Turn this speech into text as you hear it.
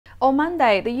On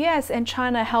Monday, the US and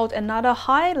China held another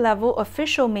high-level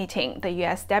official meeting. The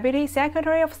US Deputy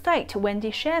Secretary of State Wendy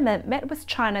Sherman met with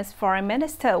China's Foreign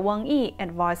Minister Wang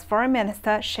and Vice Foreign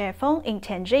Minister Feng in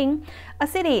Tianjin, a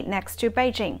city next to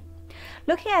Beijing.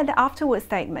 Looking at the afterward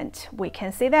statement, we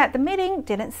can see that the meeting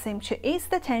didn't seem to ease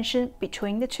the tension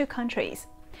between the two countries.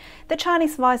 The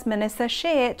Chinese Vice Minister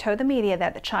Xie told the media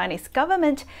that the Chinese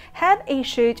government had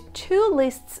issued 2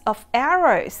 lists of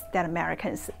errors that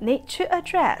Americans need to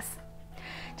address.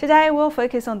 Today, we'll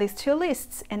focus on these 2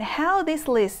 lists and how these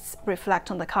lists reflect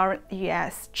on the current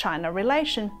US-China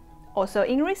relation. Also,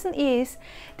 in recent years,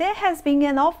 there has been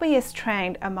an obvious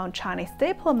trend among Chinese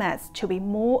diplomats to be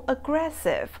more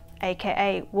aggressive,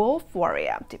 aka wolf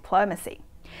warrior diplomacy.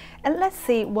 And let's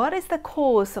see what is the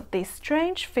cause of this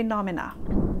strange phenomena.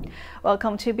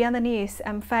 Welcome to Beyond the News,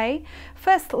 I'm Feng.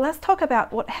 First, let's talk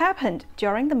about what happened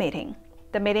during the meeting.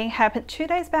 The meeting happened 2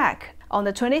 days back. On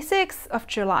the 26th of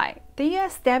July, the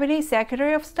US Deputy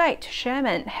Secretary of State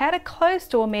Sherman had a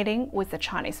closed-door meeting with the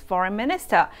Chinese Foreign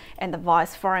Minister and the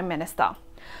Vice Foreign Minister.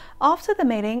 After the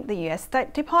meeting, the US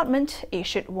State Department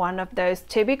issued one of those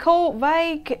typical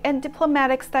vague and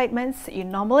diplomatic statements you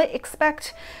normally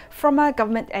expect from a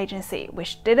government agency,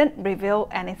 which didn't reveal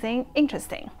anything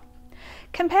interesting.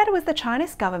 Compared with the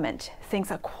Chinese government,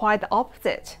 things are quite the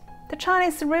opposite. The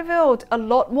Chinese revealed a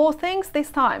lot more things this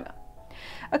time.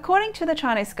 According to the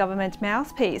Chinese government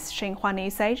mouthpiece, Xinhua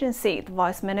News Agency, the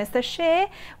Vice Minister Xie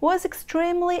was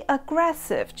extremely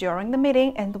aggressive during the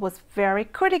meeting and was very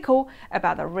critical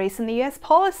about the recent US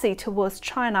policy towards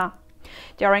China.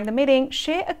 During the meeting,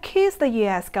 Xie accused the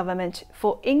US government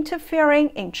for interfering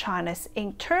in China's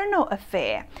internal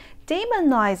affair,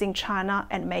 demonizing China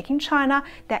and making China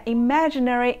their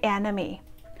imaginary enemy.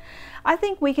 I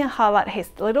think we can highlight his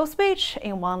little speech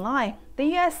in one line.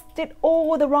 The US did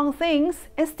all the wrong things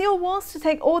and still wants to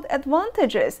take all the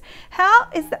advantages. How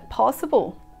is that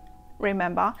possible?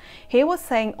 Remember, he was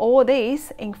saying all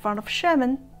this in front of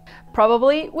Sherman,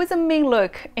 probably with a mean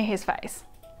look in his face.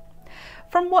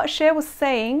 From what Xie was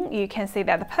saying, you can see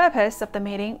that the purpose of the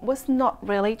meeting was not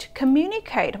really to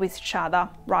communicate with each other.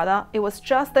 Rather, it was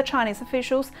just the Chinese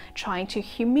officials trying to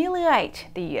humiliate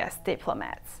the US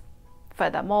diplomats.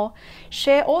 Furthermore,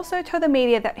 Xie also told the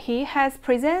media that he has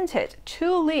presented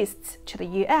 2 lists to the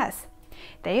US.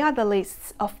 They are the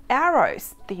lists of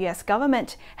errors the US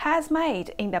government has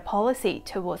made in their policy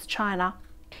towards China,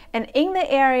 and in the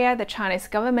area the Chinese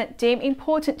government deemed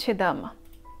important to them.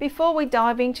 Before we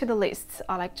dive into the lists,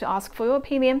 I'd like to ask for your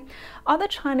opinion. Are the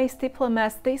Chinese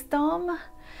diplomats this dumb?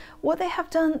 What they have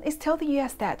done is tell the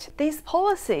US that these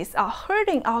policies are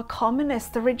hurting our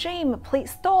communist regime. Please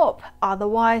stop,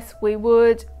 otherwise we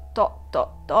would ...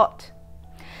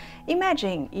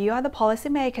 Imagine you are the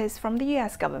policymakers from the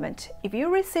US government. If you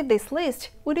receive this list,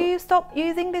 would you stop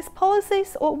using these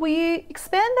policies or will you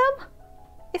expand them?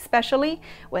 Especially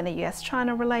when the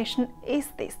US-China relation is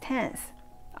this tense.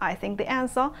 I think the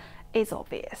answer is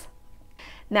obvious.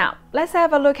 Now, let's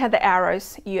have a look at the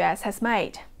errors US has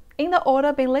made. In the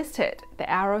order being listed,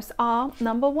 the errors are: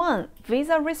 number 1,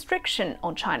 visa restriction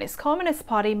on Chinese Communist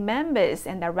Party members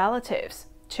and their relatives.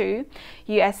 2,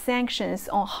 US sanctions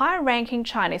on high-ranking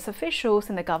Chinese officials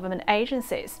in the government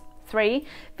agencies. 3,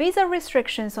 visa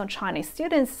restrictions on Chinese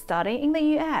students studying in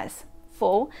the US.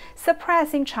 4,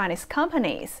 suppressing Chinese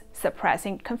companies,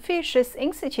 suppressing Confucius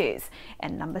Institutes.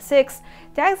 And number 6,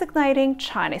 designating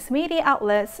Chinese media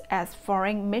outlets as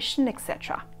foreign mission,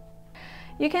 etc.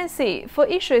 You can see, for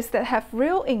issues that have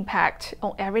real impact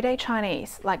on everyday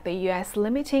Chinese, like the US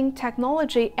limiting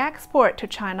technology export to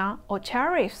China or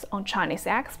tariffs on Chinese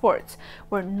exports,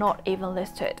 were not even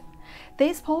listed.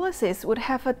 These policies would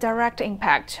have a direct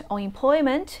impact on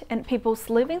employment and people's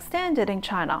living standard in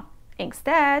China.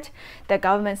 Instead, the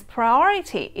government's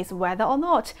priority is whether or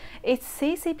not its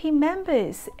CCP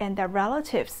members and their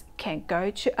relatives can go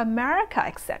to America,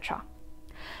 etc.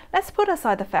 Let's put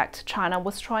aside the fact China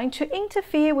was trying to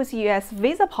interfere with US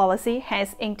visa policy,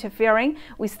 hence interfering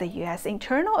with the US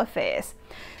internal affairs.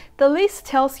 The list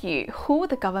tells you who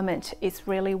the government is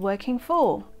really working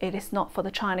for. It is not for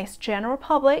the Chinese general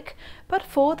public, but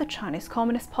for the Chinese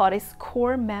Communist Party's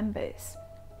core members.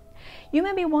 You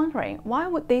may be wondering, why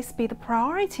would these be the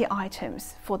priority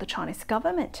items for the Chinese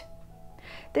government?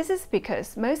 This is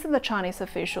because most of the Chinese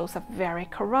officials are very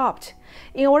corrupt.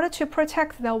 In order to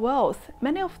protect their wealth,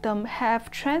 many of them have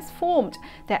transformed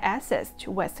their assets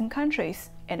to Western countries,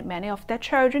 and many of their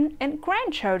children and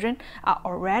grandchildren are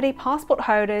already passport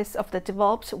holders of the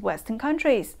developed Western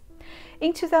countries.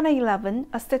 In 2011,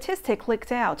 a statistic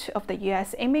leaked out of the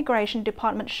US Immigration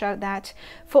Department showed that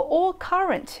for all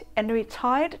current and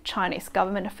retired Chinese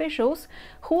government officials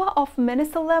who are of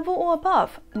minister level or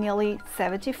above, nearly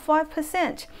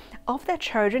 75% of their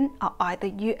children are either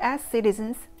US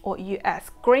citizens or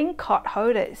US green card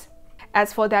holders.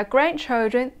 As for their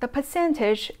grandchildren, the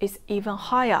percentage is even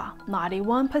higher,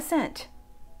 91%.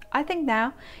 I think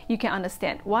now you can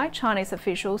understand why Chinese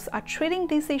officials are treating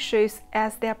these issues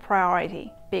as their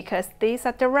priority, because these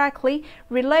are directly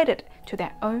related to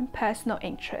their own personal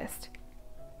interest.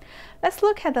 Let's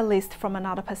look at the list from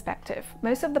another perspective.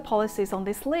 Most of the policies on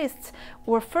these lists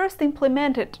were first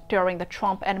implemented during the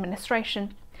Trump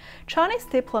administration. Chinese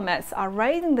diplomats are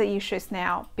raising the issues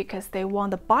now because they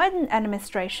want the Biden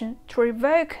administration to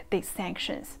revoke these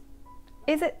sanctions.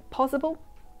 Is it possible?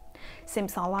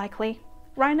 Seems unlikely.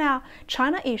 Right now,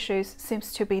 China issues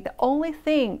seems to be the only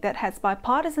thing that has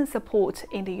bipartisan support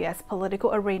in the US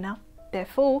political arena.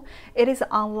 Therefore, it is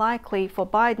unlikely for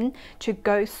Biden to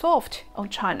go soft on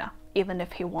China, even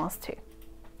if he wants to.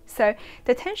 So,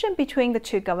 the tension between the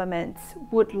two governments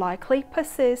would likely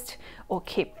persist or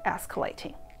keep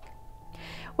escalating.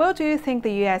 Where do you think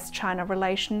the US-China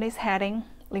relation is heading?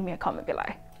 Leave me a comment below.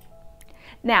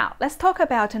 Now, let's talk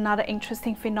about another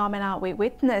interesting phenomenon we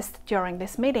witnessed during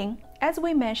this meeting. As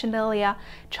we mentioned earlier,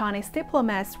 Chinese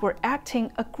diplomats were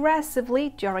acting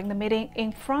aggressively during the meeting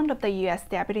in front of the US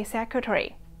Deputy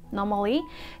Secretary. Normally,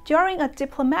 during a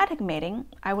diplomatic meeting,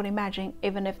 I would imagine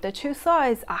even if the two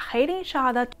sides are hating each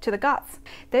other to the guts,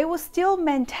 they will still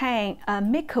maintain an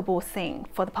amicable scene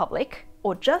for the public,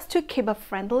 or just to keep a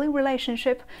friendly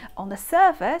relationship on the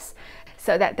surface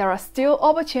so that there are still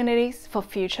opportunities for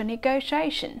future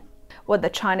negotiation. What the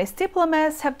Chinese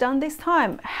diplomats have done this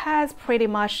time has pretty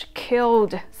much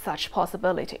killed such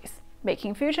possibilities,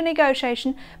 making future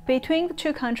negotiation between the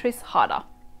two countries harder.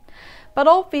 But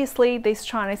obviously, these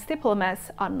Chinese diplomats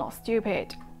are not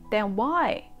stupid. Then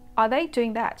why are they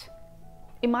doing that?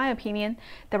 In my opinion,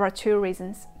 there are two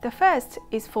reasons. The first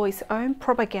is for its own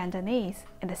propaganda needs,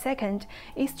 and the second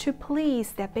is to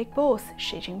please their big boss,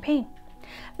 Xi Jinping.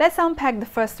 Let's unpack the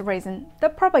first reason, the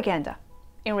propaganda.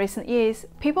 In recent years,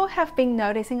 people have been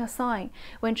noticing a sign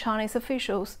when Chinese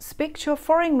officials speak to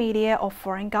foreign media or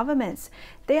foreign governments.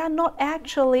 They are not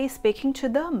actually speaking to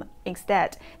them.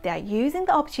 Instead, they are using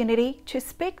the opportunity to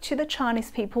speak to the Chinese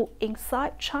people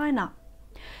inside China.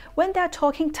 When they are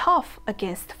talking tough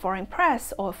against foreign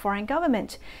press or foreign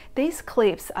government, these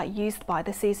clips are used by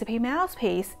the CCP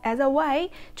mouthpiece as a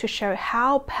way to show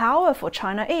how powerful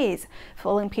China is,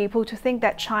 fooling people to think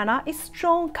that China is a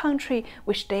strong country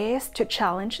which dares to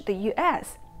challenge the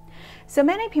US. So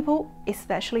many people,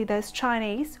 especially those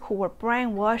Chinese who were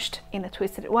brainwashed in a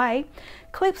twisted way,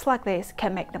 clips like this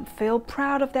can make them feel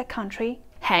proud of their country,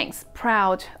 hence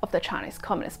proud of the Chinese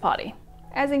Communist Party.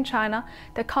 As in China,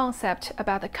 the concept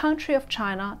about the country of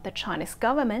China, the Chinese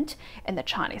government, and the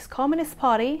Chinese Communist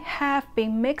Party have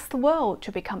been mixed well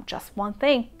to become just one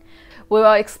thing. We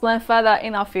will explain further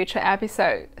in our future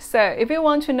episode. So if you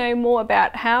want to know more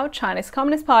about how Chinese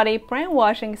Communist Party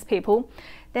brainwashing its people,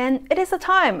 then it is the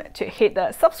time to hit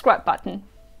the subscribe button.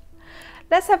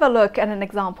 Let's have a look at an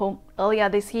example. Earlier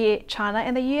this year, China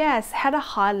and the US had a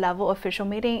high-level official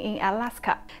meeting in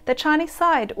Alaska. The Chinese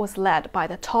side was led by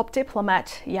the top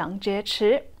diplomat Yang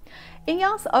Jiechi. In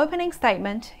Yang's opening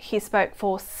statement, he spoke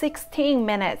for 16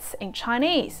 minutes in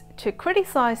Chinese to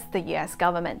criticize the US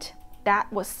government.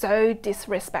 That was so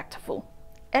disrespectful,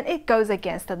 and it goes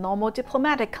against the normal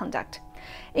diplomatic conduct.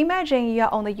 Imagine you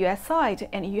are on the US side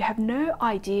and you have no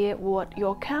idea what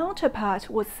your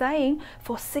counterpart was saying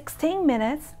for 16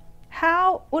 minutes.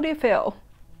 How would you feel?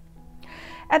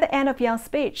 At the end of Yang's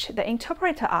speech, the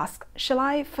interpreter asked, "Shall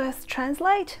I first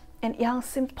translate?" And Yang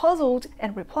seemed puzzled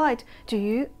and replied, "Do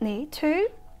you need to?"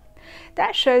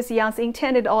 That shows Yang's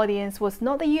intended audience was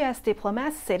not the US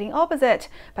diplomats sitting opposite,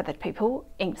 but the people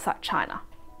inside China.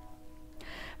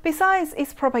 Besides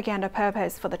its propaganda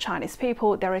purpose for the Chinese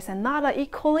people, there is another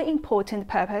equally important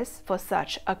purpose for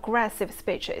such aggressive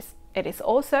speeches. It is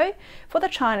also for the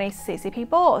Chinese CCP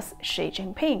boss, Xi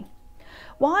Jinping.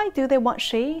 Why do they want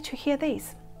Xi to hear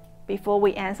this? Before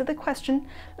we answer the question,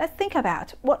 let's think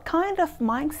about what kind of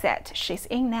mindset she's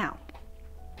in now.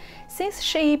 Since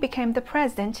Xi became the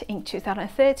president in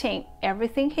 2013,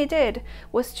 everything he did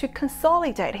was to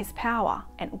consolidate his power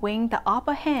and win the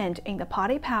upper hand in the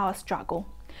party power struggle.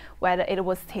 Whether it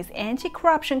was his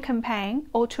anti-corruption campaign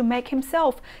or to make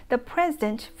himself the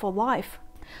president for life.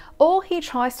 All he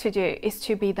tries to do is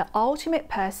to be the ultimate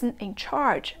person in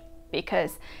charge,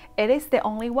 because it is the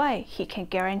only way he can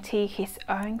guarantee his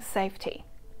own safety.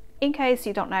 In case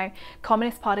you don't know,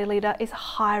 Communist Party leader is a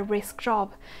high-risk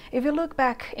job. If you look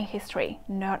back in history,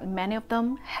 not many of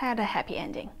them had a happy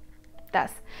ending.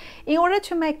 Thus, in order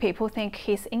to make people think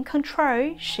he's in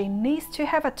control, she needs to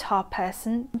have a top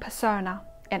person persona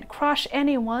and crush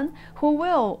anyone who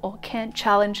will or can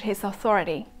challenge his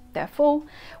authority. Therefore,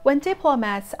 when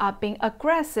diplomats are being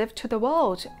aggressive to the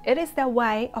world, it is their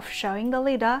way of showing the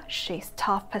leader she's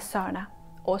tough persona.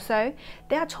 Also,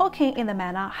 they are talking in the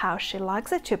manner how she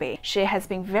likes it to be. She has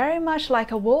been very much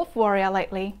like a wolf warrior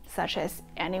lately, such as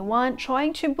anyone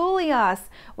trying to bully us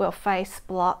will face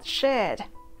bloodshed.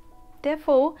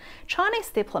 Therefore, Chinese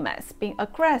diplomats being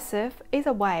aggressive is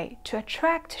a way to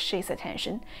attract Xi's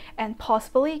attention and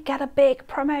possibly get a big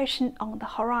promotion on the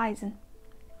horizon.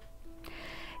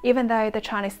 Even though the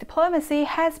Chinese diplomacy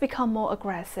has become more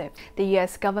aggressive, the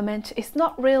US government is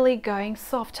not really going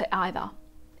softer either.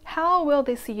 How will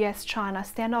this US-China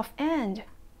standoff end?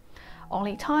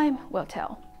 Only time will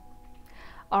tell.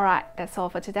 Alright, that's all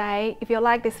for today. If you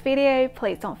like this video,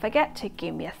 please don't forget to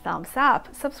give me a thumbs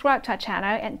up, subscribe to our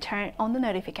channel and turn on the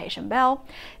notification bell.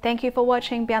 Thank you for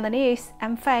watching Beyond the News.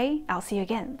 I'm Fei. I'll see you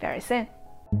again very soon.